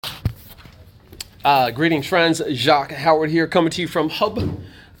Greetings, friends. Jacque Howard here, coming to you from Hub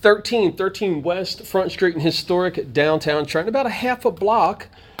 13 West Front Street in historic downtown Trenton, about a half a block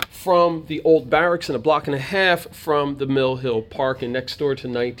from the old barracks and a block and a half from the Mill Hill Park and next door to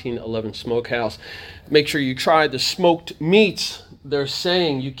 1911 Smokehouse. Make sure you try the smoked meats. They're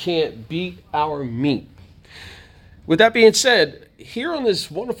saying you can't beat our meat. With that being said, here on this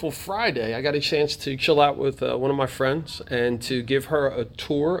wonderful Friday, I got a chance to chill out with one of my friends and to give her a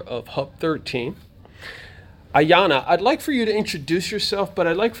tour of Hub 13. Ayana, I'd like for you to introduce yourself, but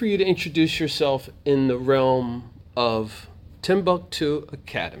I'd like for you to introduce yourself in the realm of Timbuk2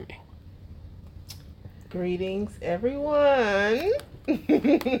 Academy. Greetings, everyone.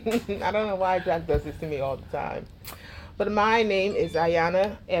 I don't know why Jack does this to me all the time. But my name is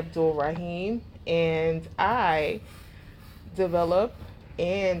Ayana Abdul Raheem, and I develop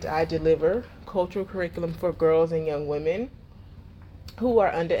and I deliver cultural curriculum for girls and young women who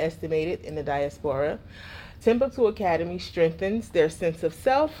are underestimated in the diaspora. Timbuk2 Academy strengthens their sense of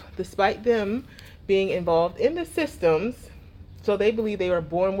self despite them being involved in the systems, so they believe they are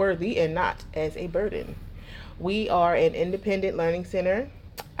born worthy and not as a burden. We are an independent learning center.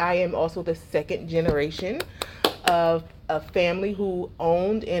 I am also the second generation of a family who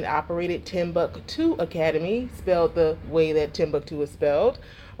owned and operated Timbuk2 Academy, spelled the way that Timbuktu is spelled,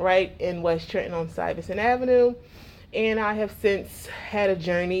 right in West Trenton on Stuyvesant Avenue. And I have since had a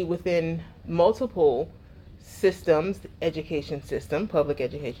journey within multiple systems: the education system, public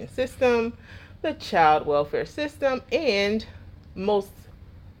education system, the child welfare system, and most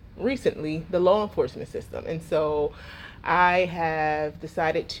recently, the law enforcement system. And so I have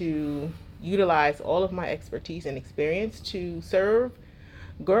decided to utilize all of my expertise and experience to serve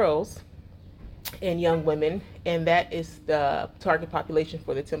girls and young women, and that is the target population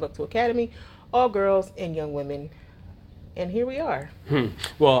for the Timbuk2 Academy, all girls and young women. And here we are.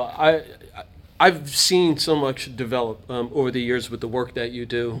 Well, I've seen so much develop over the years with the work that you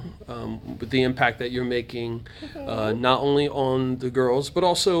do, with the impact that you're making, not only on the girls, but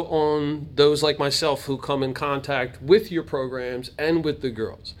also on those like myself who come in contact with your programs and with the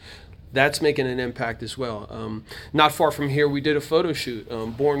girls. That's making an impact as well. Not far from here, we did a photo shoot,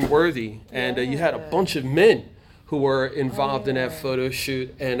 Born Worthy, and you had a bunch of men who were involved in that photo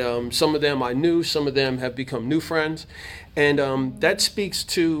shoot, and some of them I knew, some of them have become new friends, and that speaks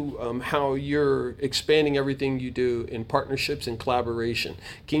to how you're expanding everything you do in partnerships and collaboration.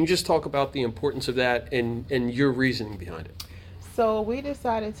 Can you just talk about the importance of that and your reasoning behind it? So we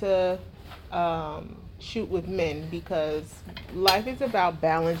decided to shoot with men because life is about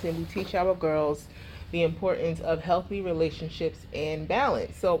balance, and we teach our girls the importance of healthy relationships and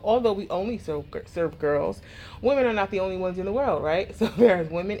balance. So although we only serve girls, women are not the only ones in the world, right? So there are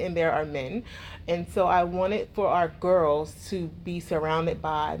women and there are men. And so I wanted for our girls to be surrounded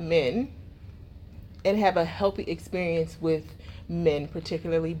by men and have a healthy experience with men,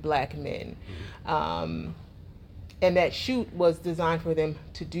 particularly black men. And that shoot was designed for them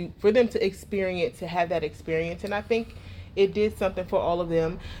to experience, to have that experience. And I think it did something for all of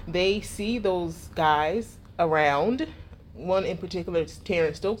them. They see those guys around. One in particular,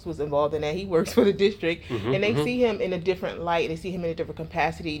 Terrence Stokes, was involved in that. He works for the district, and they see him in a different light. They see him in a different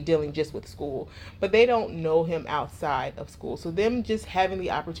capacity, dealing just with school. But they don't know him outside of school. So them just having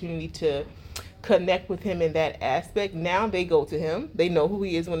the opportunity to connect with him in that aspect, now they go to him. They know who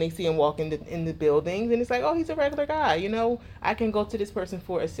he is when they see him walk in the buildings, and it's like, oh, he's a regular guy. You know, I can go to this person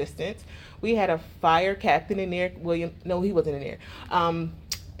for assistance. We had a fire captain in there. No, he wasn't in there.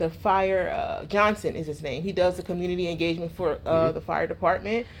 The fire, Johnson is his name. He does the community engagement for the fire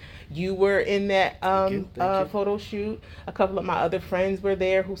department. You were in that Thank you. photo shoot. A couple of my other friends were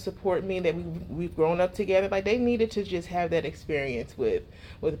there who support me, that we've grown up together. Like, they needed to just have that experience with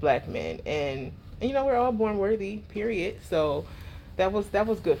black men. And you know, we're all born worthy, period. So that was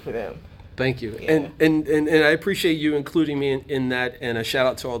good for them. Thank you. Yeah. And I appreciate you including me in that, and a shout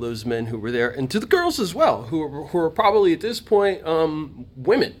out to all those men who were there, and to the girls as well, who are probably at this point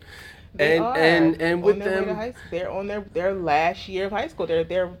women. And with them, they're on their last year of high school.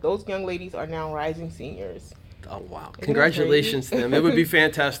 Those young ladies are now rising seniors. oh wow, Isn't congratulations to that them. It would be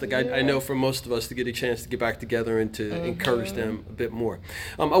fantastic. Yeah. I know for most of us to get a chance to get back together and to encourage them a bit more.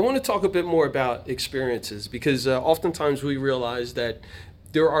 I want to talk a bit more about experiences, because oftentimes we realize that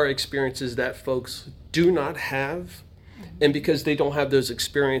there are experiences that folks do not have And because they don't have those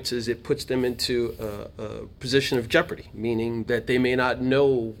experiences, it puts them into a position of jeopardy, meaning that they may not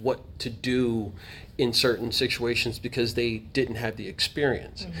know what to do in certain situations because they didn't have the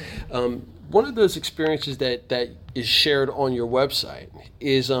experience. One of those experiences that is shared on your website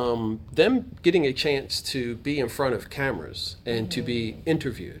is them getting a chance to be in front of cameras and to be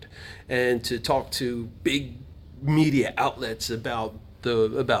interviewed and to talk to big media outlets about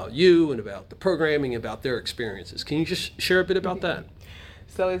you and about the programming, about their experiences. Can you just share a bit about that?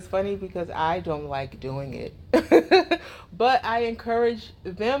 So it's funny because I don't like doing it, but I encourage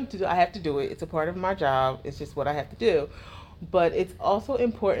them to do. I have to do it. It's a part of my job. It's just what I have to do. But it's also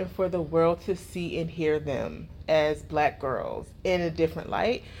important for the world to see and hear them as Black girls in a different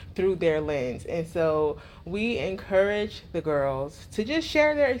light through their lens. And so we encourage the girls to just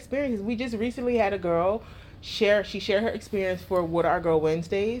share their experiences. We just recently had a girl she shared her experience for What Our Girl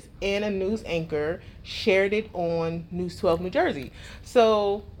Wednesdays, and a news anchor shared it on News 12 New Jersey.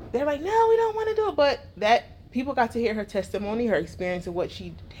 So they're like, no, we don't want to do it. But that people got to hear her testimony, her experience of what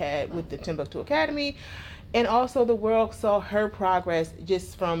she had with the Timbuk2 Academy. And also the world saw her progress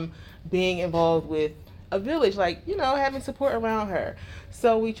just from being involved with a village, like, having support around her.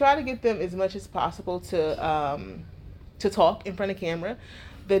 So we try to get them as much as possible to talk in front of camera.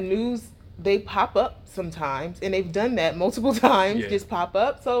 The news, they pop up sometimes, and they've done that multiple times, just pop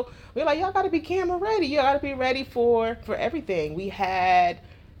up. So we're like, y'all got to be camera ready. You got to be ready for everything. We had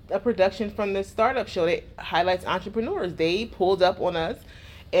a production from the startup show that highlights entrepreneurs. They pulled up on us,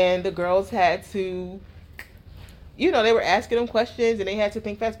 and the girls had to, they were asking them questions, and they had to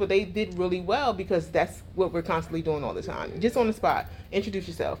think fast, but they did really well because that's what we're constantly doing all the time. Just on the spot, introduce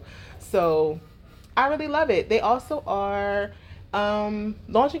yourself. So I really love it. They also are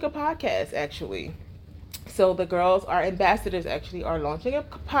launching a podcast, actually. So the girls, our ambassadors, actually are launching a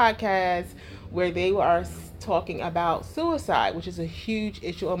podcast where they are talking about suicide, which is a huge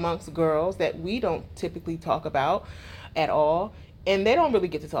issue amongst girls that we don't typically talk about at all. And they don't really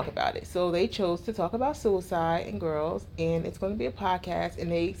get to talk about it. So they chose to talk about suicide and girls, and it's going to be a podcast.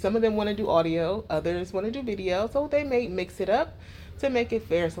 And some of them want to do audio, others want to do video. So they may mix it up to make it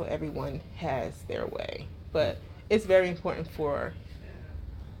fair so everyone has their way. But it's very important for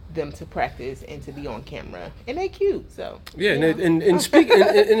them to practice and to be on camera, and they cute. So and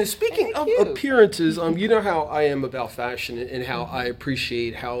speaking of appearances, you know how I am about fashion and how I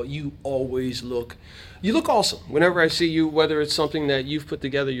appreciate how you always look. You look awesome whenever I see you, whether it's something that you've put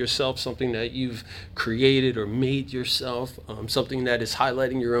together yourself, something that you've created or made yourself, something that is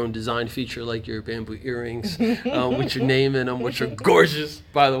highlighting your own design feature, like your bamboo earrings with your name in them, which are gorgeous,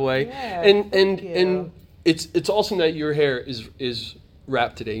 by the way. And it's awesome that your hair is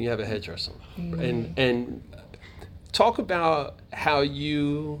wrapped today and you have a headdress on. And talk about how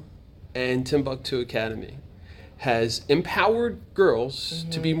you and Timbuk2 Academy has empowered girls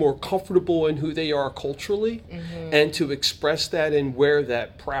to be more comfortable in who they are culturally and to express that and wear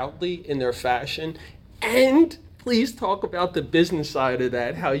that proudly in their fashion. And please talk about the business side of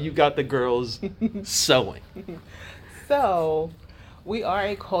that, how you got the girls sewing. So we are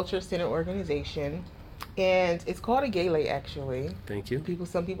a culture-centered organization, and it's called a gele, actually. Thank you.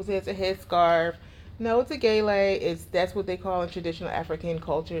 Some people say it's a headscarf. No, it's a gele. That's what they call in traditional African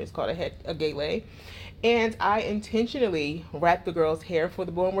culture. It's called a gele. And I intentionally wrap the girls' hair for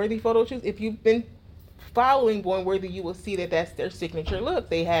the Born Worthy photo shoots. If you've been following Born Worthy, you will see that that's their signature look.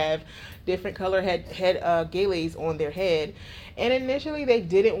 They have different color head geles on their head. And initially, they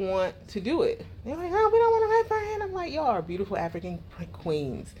didn't want to do it. They're like, oh, we don't want to wrap our hair. I'm like, y'all are beautiful African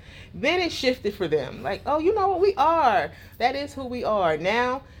queens. Then it shifted for them. Like, oh, you know what we are. That is who we are.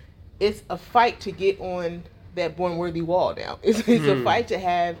 Now, it's a fight to get on that Born Worthy wall now. It's a fight to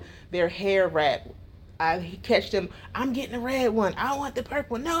have their hair wrapped. I catch them, I'm getting the red one. I want the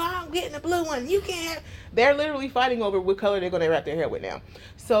purple. No, I'm getting the blue one. You can't have. They're literally fighting over what color they're going to wrap their hair with now.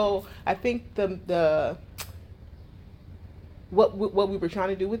 So I think what we were trying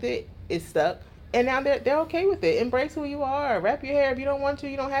to do with it is stuck. And now they're okay with it. Embrace who you are. Wrap your hair. If you don't want to,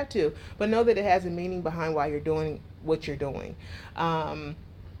 you don't have to. But know that it has a meaning behind why you're doing what you're doing. And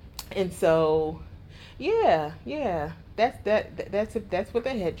so, yeah. That's what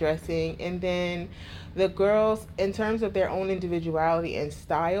the head dressing. And then the girls, in terms of their own individuality and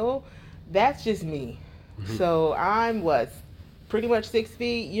style, that's just me. So I'm pretty much 6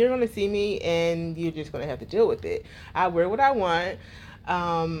 feet. You're gonna see me, and you're just gonna have to deal with it. I wear what I want.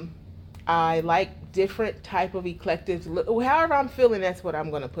 I like different type of eclectic look. However I'm feeling, that's what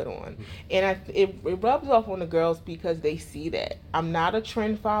I'm gonna put on. And it rubs off on the girls because they see that I'm not a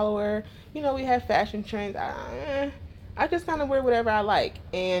trend follower. We have fashion trends. I just kind of wear whatever I like.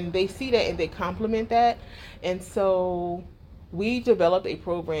 And they see that and they compliment that. And so we developed a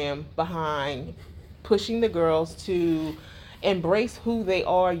program behind pushing the girls to embrace who they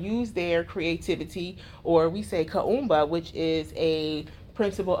are, use their creativity, or we say kaumba, which is a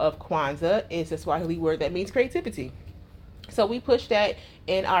principle of Kwanzaa. It's a Swahili word that means creativity. So we push that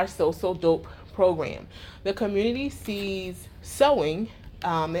in our So Dope program. The community sees sewing,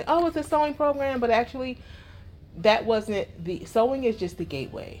 and, oh, it's a sewing program, but actually that wasn't the sewing is just the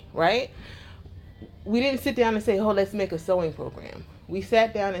gateway, right? We didn't sit down and say, oh, let's make a sewing program. We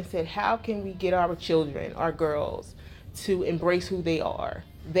sat down and said, how can we get our children, our girls, to embrace who they are?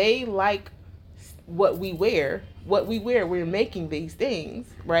 They like what we wear. We're making these things,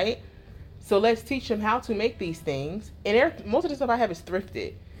 right? So let's teach them how to make these things. And most of the stuff I have is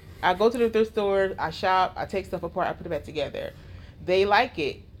thrifted. I go to the thrift store, I shop, I take stuff apart, I put it back together. They like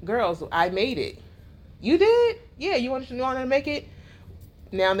it. Girls, I made it. You did? Yeah, you want to make it?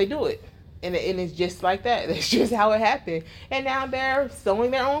 Now they do it. And it's just like that. That's just how it happened. And now they're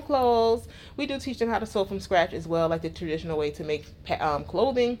sewing their own clothes. We do teach them how to sew from scratch as well, like the traditional way to make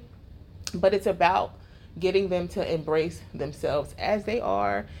clothing. But it's about getting them to embrace themselves as they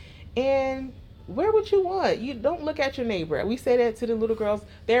are and wear what you want. You don't look at your neighbor. We say that to the little girls.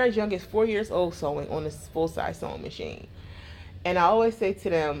 They're as young as 4 years old sewing on a full-size sewing machine. And I always say to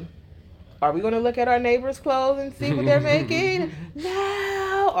them, are we going to look at our neighbor's clothes and see what they're making?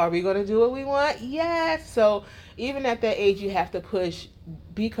 No. Are we going to do what we want? Yes. So even at that age, you have to push,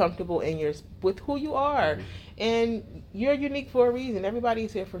 be comfortable with who you are. And you're unique for a reason.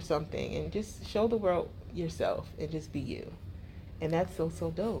 Everybody's here for something. And just show the world yourself and just be you. And that's so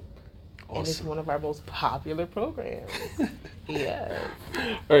dope. Awesome. And it's one of our most popular programs. Yeah.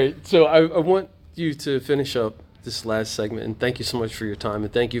 All right. So I want you to finish up this last segment, and thank you so much for your time,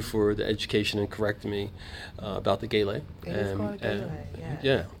 and thank you for the education and correcting me about the gele.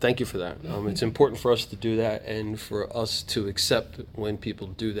 Yeah, thank you for that. It's important for us to do that, and for us to accept when people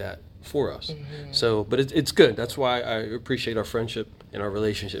do that for us. Mm-hmm. So, but it's good. That's why I appreciate our friendship and our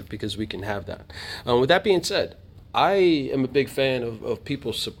relationship, because we can have that. With that being said, I am a big fan of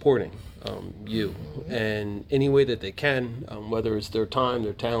people supporting you in any way that they can, whether it's their time,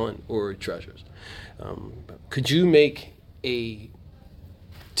 their talent, or treasures. Could you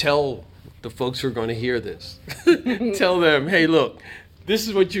tell the folks who are going to hear this, tell them, hey, look, this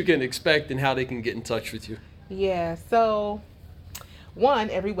is what you can expect and how they can get in touch with you? Yeah, so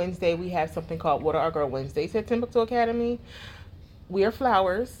every Wednesday we have something called Water Our Girl Wednesdays at Timbuk2 Academy. We are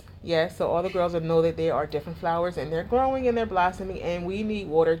flowers. Yes, so all the girls will know that they are different flowers and they're growing and they're blossoming, and we need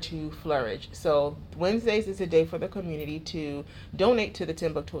water to flourish. So Wednesdays is a day for the community to donate to the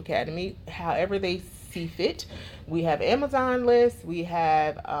Timbuk2 Academy however they see fit. We have Amazon lists. We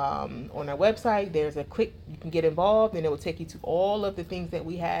have on our website, there's a click you can get involved, and it will take you to all of the things that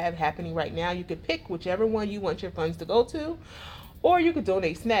we have happening right now. You could pick whichever one you want your funds to go to, or you could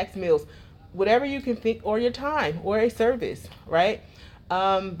donate snacks, meals, whatever you can think, or your time, or a service, right?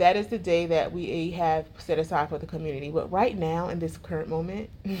 That is the day that we have set aside for the community. But right now, in this current moment,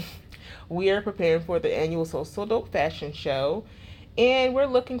 we are preparing for the annual So Dope fashion show. And we're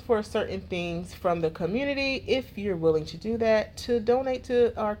looking for certain things from the community, if you're willing to do that, to donate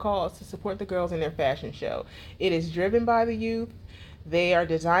to our cause to support the girls in their fashion show. It is driven by the youth. They are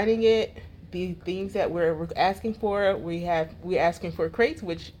designing it. The things that we're asking for, we're asking for crates,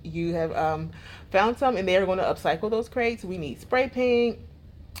 which you have found some, and they're going to upcycle those crates. We need spray paint.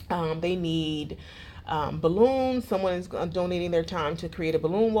 They need balloons. Someone is donating their time to create a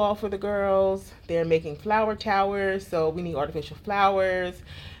balloon wall for the girls. They're making flower towers, so we need artificial flowers,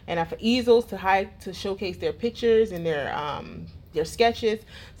 and for easels to showcase their pictures and their sketches.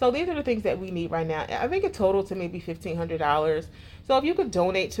 So these are the things that we need right now. I think a total to maybe $1,500. So if you could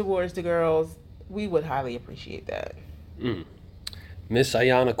donate towards the girls, we would highly appreciate that. Miss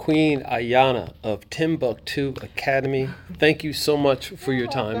Ayana, Queen Ayana of Timbuk2 Academy, thank you so much for your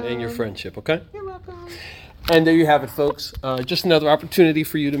time and your friendship, okay? You're welcome. And there you have it, folks. Just another opportunity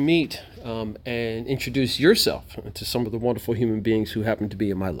for you to meet and introduce yourself to some of the wonderful human beings who happen to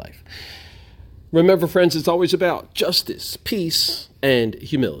be in my life. Remember, friends, it's always about justice, peace, and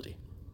humility.